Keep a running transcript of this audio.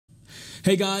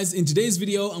Hey guys, in today's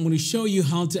video, I'm going to show you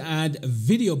how to add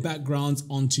video backgrounds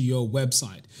onto your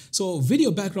website. So video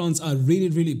backgrounds are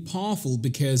really powerful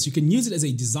because you can use it as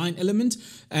a design element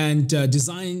and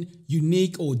design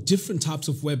unique or different types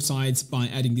of websites by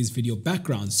adding these video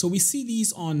backgrounds. So we see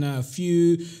these on a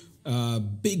few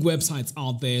big websites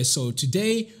out there. So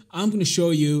today I'm going to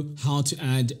show you how to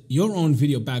add your own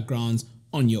video backgrounds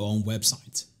on your own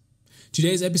website.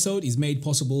 Today's episode is made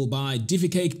possible by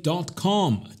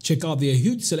DIVIcake.com. Check out their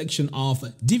huge selection of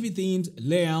Divi themes,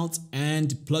 layouts, and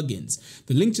plugins.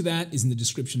 The link to that is in the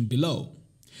description below.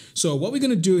 So what we're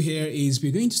going to do here is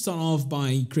we're going to start off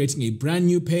by creating a brand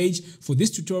new page. For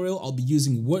this tutorial, I'll be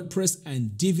using WordPress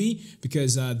and Divi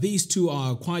because these two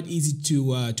are quite easy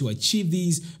to achieve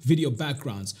these video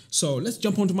backgrounds. So let's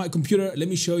jump onto my computer. Let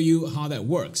me show you how that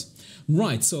works.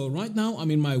 Right, so right now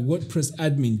I'm in my WordPress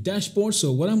admin dashboard.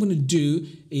 So what I'm going to do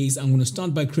is I'm going to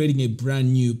start by creating a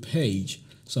brand new page.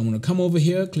 So I'm going to come over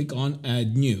here, click on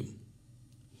Add New.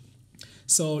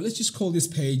 So let's just call this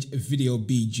page Video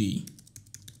BG.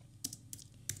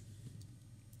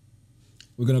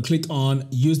 We're going to click on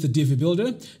Use the Divi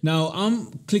Builder. Now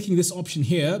I'm clicking this option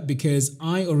here because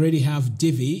I already have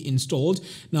Divi installed.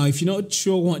 Now, if you're not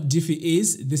sure what Divi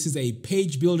is, this is a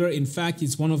page builder. In fact,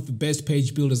 it's one of the best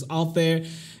page builders out there.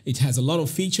 It has a lot of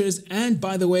features, and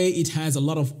by the way, it has a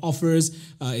lot of offers,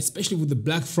 especially with the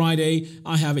Black Friday.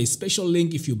 I have a special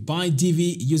link. If you buy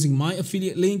Divi using my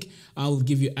affiliate link, I will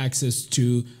give you access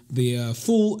to the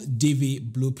full Divi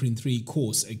Blueprint 3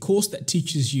 course, a course that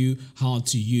teaches you how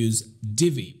to use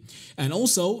Divi. And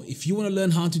also, if you want to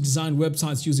learn how to design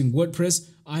websites using WordPress,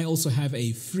 I also have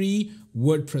a free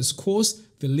WordPress course.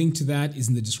 The link to that is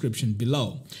in the description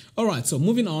below. All right, so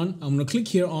moving on, I'm going to click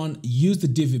here on Use the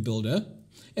Divi Builder.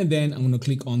 And then I'm going to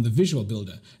click on the Visual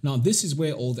Builder. Now, this is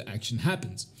where all the action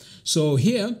happens. So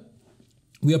here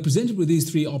we are presented with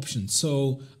these three options.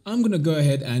 So I'm going to go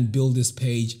ahead and build this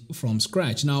page from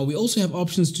scratch. Now, we also have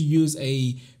options to use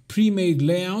a pre-made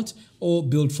layout or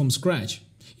build from scratch.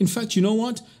 In fact, you know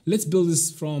what? Let's build this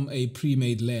from a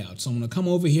pre-made layout. So I'm going to come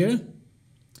over here.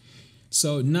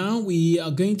 So now we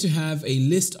are going to have a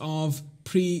list of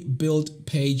pre-built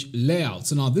page layouts.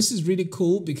 So now this is really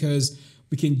cool because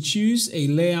we can choose a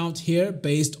layout here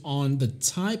based on the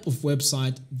type of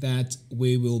website that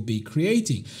we will be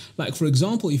creating. Like, for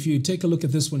example, if you take a look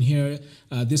at this one here,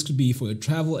 this could be for a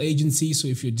travel agency. So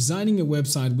if you're designing a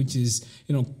website which is,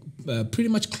 pretty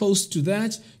much close to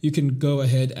that, you can go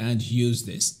ahead and use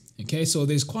this. Okay, so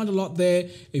there's quite a lot there.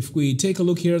 If we take a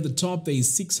look here at the top, there's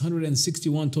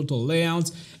 661 total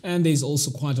layouts, and there's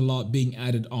also quite a lot being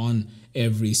added on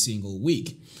every single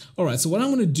week. All right, so what I'm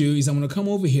going to do is I'm going to come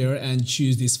over here and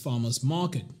choose this farmer's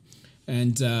market.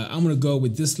 And I'm going to go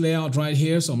with this layout right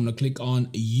here. So I'm going to click on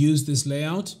Use this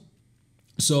layout.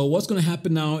 So what's going to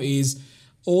happen now is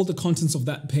all the contents of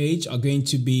that page are going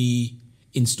to be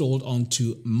installed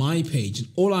onto my page. And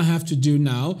all I have to do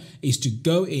now is to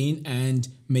go in and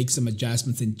make some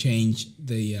adjustments and change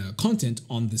the content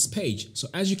on this page. So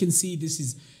as you can see, this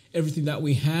is everything that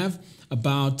we have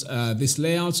about this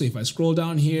layout. So if I scroll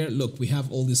down here, look, we have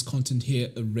all this content here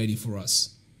ready for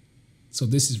us. So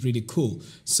this is really cool.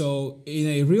 So in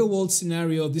a real world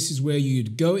scenario, this is where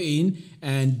you'd go in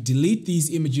and delete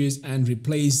these images and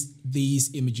replace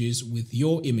these images with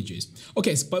your images.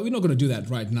 Okay, but we're not going to do that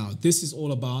right now. This is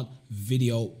all about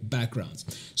video backgrounds.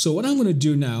 So what I'm going to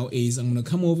do now is I'm going to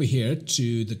come over here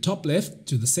to the top left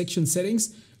to the section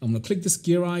settings. I'm going to click this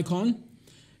gear icon,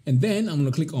 and then I'm going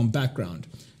to click on background.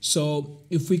 So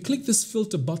if we click this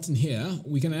filter button here,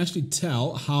 we can actually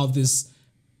tell how this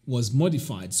was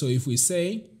modified. So if we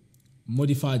say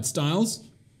modified styles,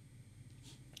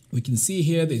 we can see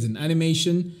here there's an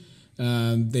animation,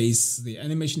 there's the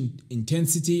animation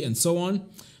intensity and so on.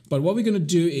 But what we're going to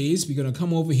do is we're going to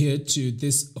come over here to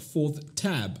this fourth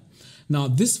tab. Now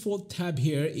this fourth tab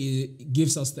here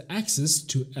gives us the access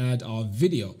to add our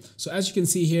video. So as you can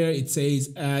see here, it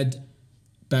says add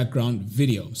background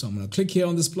video. So I'm going to click here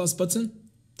on this plus button.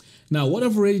 Now what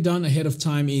I've already done ahead of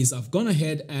time is I've gone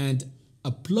ahead and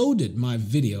uploaded my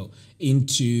video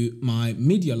into my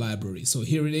media library. So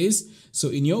here it is. So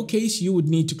in your case, you would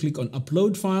need to click on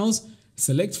upload files,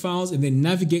 select files, and then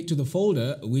navigate to the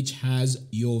folder which has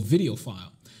your video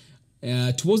file.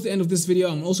 Towards the end of this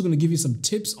video, I'm also going to give you some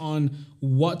tips on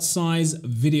what size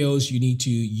videos you need to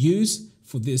use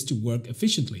for this to work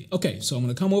efficiently. Okay, so I'm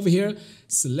going to come over here,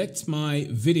 select my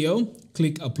video,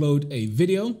 click upload a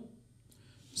video.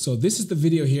 So this is the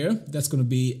video here that's going to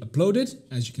be uploaded,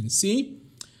 as you can see.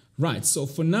 Right, so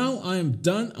for now I am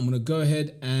done. I'm going to go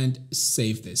ahead and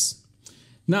save this.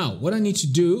 Now, what I need to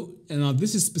do, and now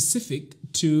this is specific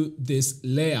to this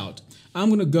layout. I'm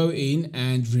going to go in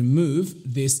and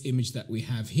remove this image that we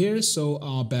have here so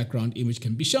our background image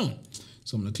can be shown.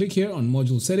 So I'm going to click here on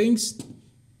module settings.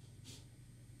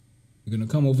 We're going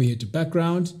to come over here to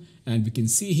background, and we can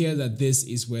see here that this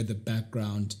is where the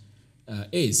background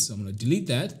is. So I'm going to delete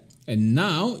that. And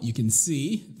now you can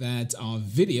see that our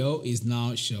video is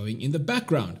now showing in the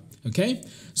background. Okay,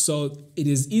 so it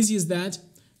is easy as that.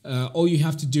 All you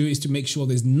have to do is to make sure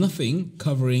there's nothing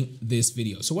covering this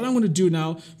video. So what I'm going to do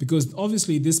now, because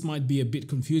obviously this might be a bit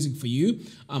confusing for you,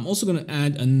 I'm also going to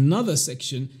add another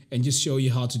section and just show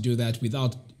you how to do that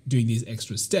without doing these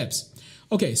extra steps.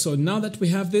 Okay, so now that we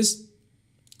have this,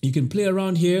 you can play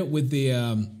around here with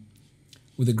the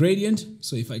gradient.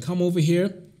 So if I come over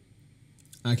here,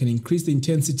 I can increase the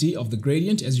intensity of the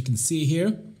gradient, as you can see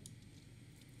here,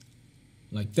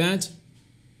 like that,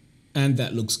 and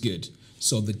that looks good.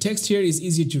 So the text here is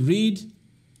easier to read.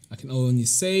 I can only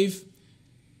save,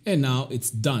 and now it's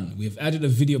done. We have added a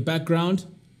video background,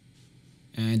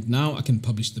 and now I can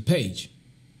publish the page.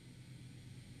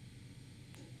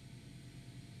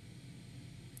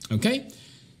 Okay,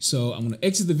 so I'm going to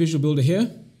exit the Visual Builder here.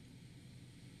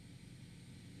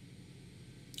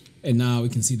 And now we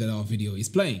can see that our video is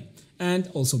playing, and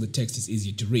also the text is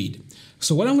easier to read.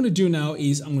 So what I'm going to do now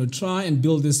is I'm going to try and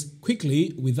build this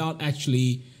quickly without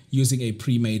actually using a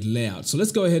pre-made layout. So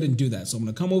let's go ahead and do that. So I'm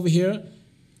going to come over here,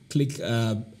 click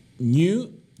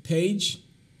new page.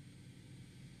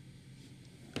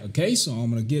 Okay, so I'm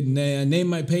going to name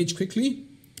my page quickly.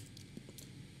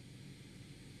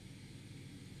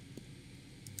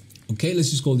 Okay,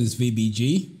 let's just call this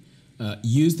VBG.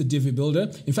 Use the Divi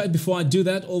builder. In fact, before I do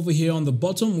that, over here on the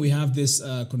bottom, we have this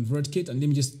convert kit, and let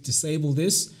me just disable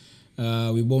this.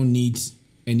 We won't need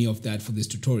any of that for this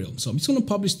tutorial. So I'm just going to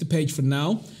publish the page for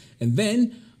now, and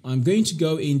then I'm going to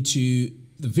go into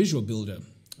the Visual Builder.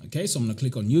 Okay, so I'm going to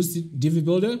click on Use Divi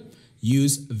Builder,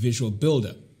 Use Visual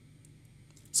Builder.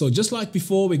 So just like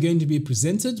before, we're going to be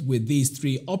presented with these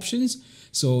three options.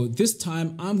 So this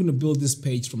time I'm going to build this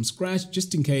page from scratch,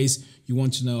 just in case you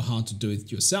want to know how to do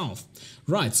it yourself.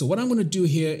 Right, so what I'm going to do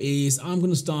here is I'm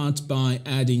going to start by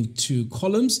adding 2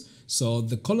 columns. So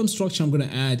the column structure I'm going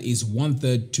to add is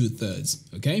 1/3,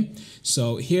 2/3. Okay,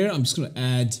 so here I'm just going to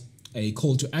add a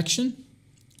call to action.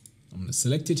 I'm going to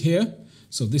select it here.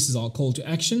 So this is our call to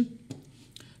action.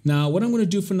 Now, what I'm going to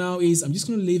do for now is I'm just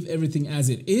going to leave everything as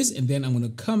it is, and then I'm going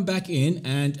to come back in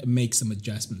and make some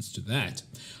adjustments to that.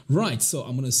 Right, so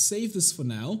I'm going to save this for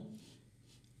now,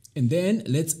 and then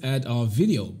let's add our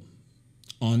video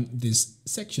on this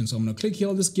section. So I'm going to click here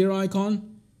on this gear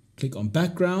icon, click on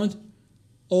background,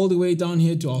 all the way down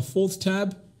here to our 4th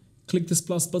tab, click this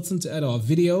plus button to add our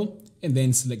video, and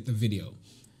then select the video.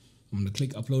 I'm going to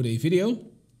click upload a video.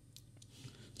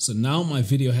 So now my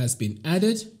video has been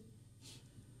added.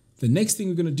 The next thing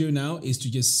we're going to do now is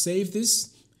to just save this,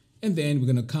 and then we're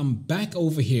going to come back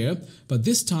over here, but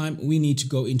this time we need to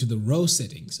go into the row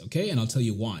settings, okay? And I'll tell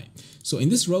you why. So in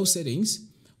this row settings,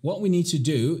 what we need to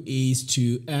do is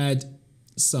to add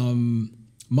some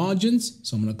margins.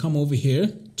 So I'm going to come over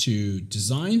here to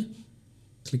design,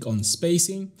 click on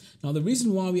spacing. Now the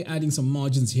reason why we're adding some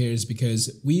margins here is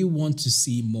because we want to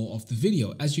see more of the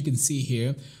video. As you can see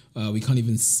here, we can't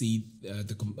even see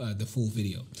the full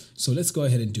video. So let's go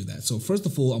ahead and do that. So first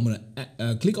of all, I'm going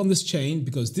to click on this chain,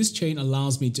 because this chain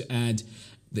allows me to add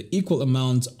the equal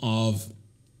amount of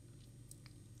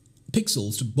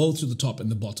pixels to both to the top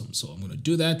and the bottom. So I'm going to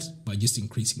do that by just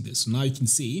increasing this. So now you can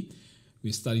see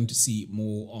we're starting to see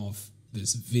more of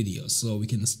this video. So we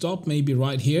can stop maybe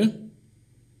right here,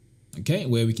 okay,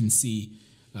 where we can see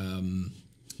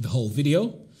the whole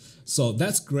video. So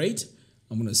that's great.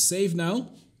 I'm going to save now.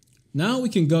 Now we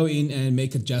can go in and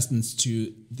make adjustments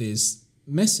to this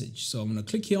message. So I'm going to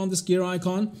click here on this gear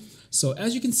icon. So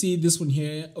as you can see, this one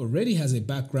here already has a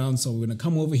background. So we're going to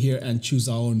come over here and choose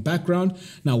our own background.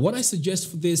 Now, what I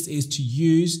suggest for this is to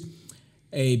use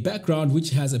a background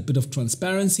which has a bit of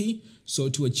transparency. So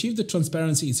to achieve the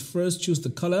transparency is first choose the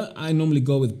color. I normally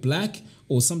go with black,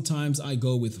 or sometimes I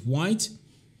go with white.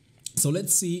 So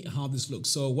let's see how this looks.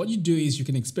 So what you do is you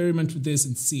can experiment with this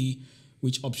and see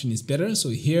which option is better. So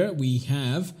here we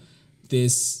have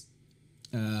this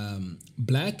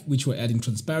black, which we're adding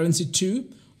transparency to,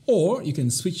 or you can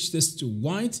switch this to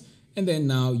white, and then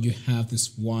now you have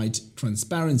this white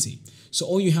transparency. So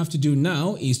all you have to do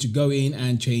now is to go in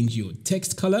and change your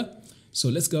text color. So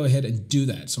let's go ahead and do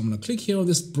that. So I'm going to click here on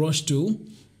this brush tool,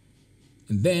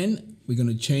 and then we're going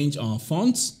to change our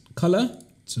font color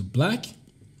to black,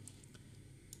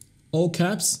 all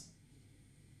caps.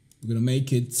 We're going to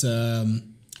make it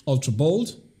ultra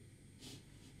bold.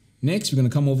 Next, we're going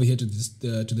to come over here to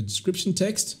the description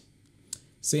text.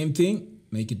 Same thing,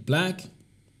 make it black.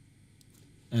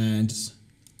 And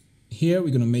here we're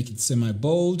going to make it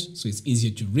semi-bold so it's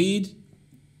easier to read.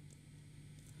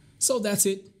 So that's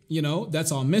it. You know,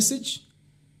 that's our message.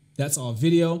 That's our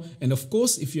video. And of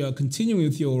course, if you are continuing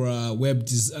with your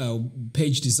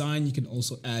page design, you can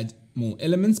also add more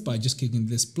elements by just clicking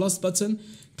this plus button,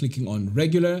 clicking on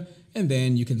regular, and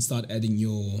then you can start adding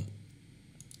your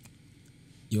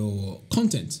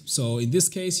content. So in this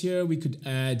case here, we could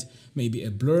add maybe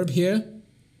a blurb here,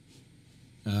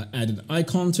 add an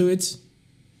icon to it.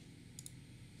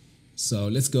 So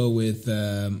let's go with,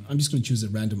 I'm just going to choose a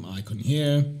random icon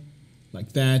here,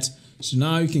 like that. So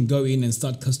now you can go in and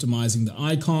start customizing the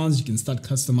icons. You can start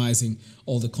customizing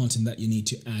all the content that you need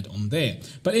to add on there.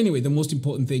 But anyway, the most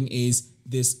important thing is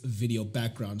this video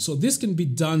background. So this can be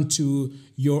done to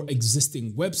your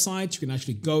existing website. You can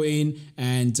actually go in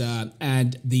and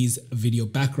add these video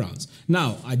backgrounds.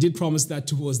 Now, I did promise that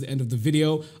towards the end of the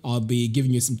video, I'll be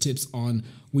giving you some tips on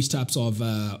which types of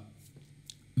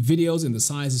videos and the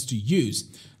sizes to use.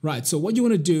 Right, so what you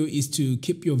want to do is to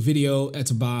keep your video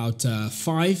at about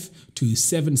 5 to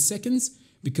 7 seconds,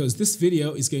 because this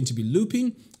video is going to be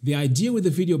looping. The idea with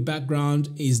the video background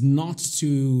is not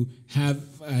to have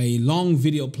a long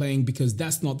video playing, because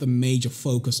that's not the major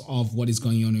focus of what is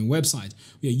going on your website.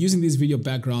 We are using these video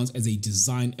backgrounds as a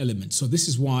design element. So this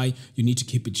is why you need to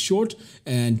keep it short,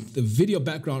 and the video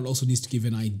background also needs to give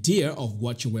an idea of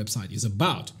what your website is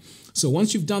about. So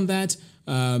once you've done that,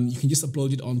 you can just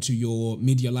upload it onto your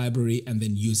media library and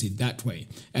then use it that way.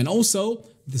 And also,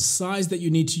 the size that you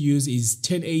need to use is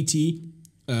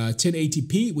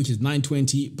 1080p, which is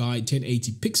 920 by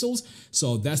 1080 pixels.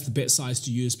 So that's the best size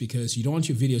to use, because you don't want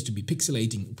your videos to be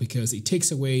pixelating, because it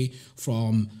takes away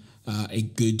from a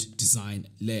good design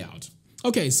layout.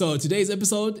 Okay, so today's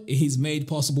episode is made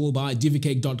possible by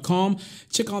DiviCake.com.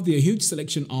 Check out their huge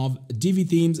selection of Divi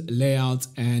themes, layouts,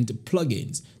 and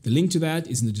plugins. The link to that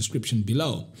is in the description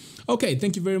below. Okay,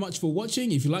 thank you very much for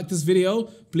watching. If you like this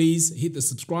video, please hit the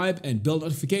subscribe and bell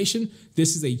notification.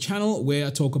 This is a channel where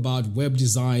I talk about web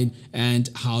design and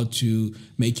how to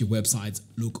make your websites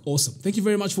look awesome. Thank you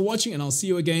very much for watching, and I'll see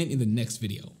you again in the next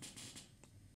video.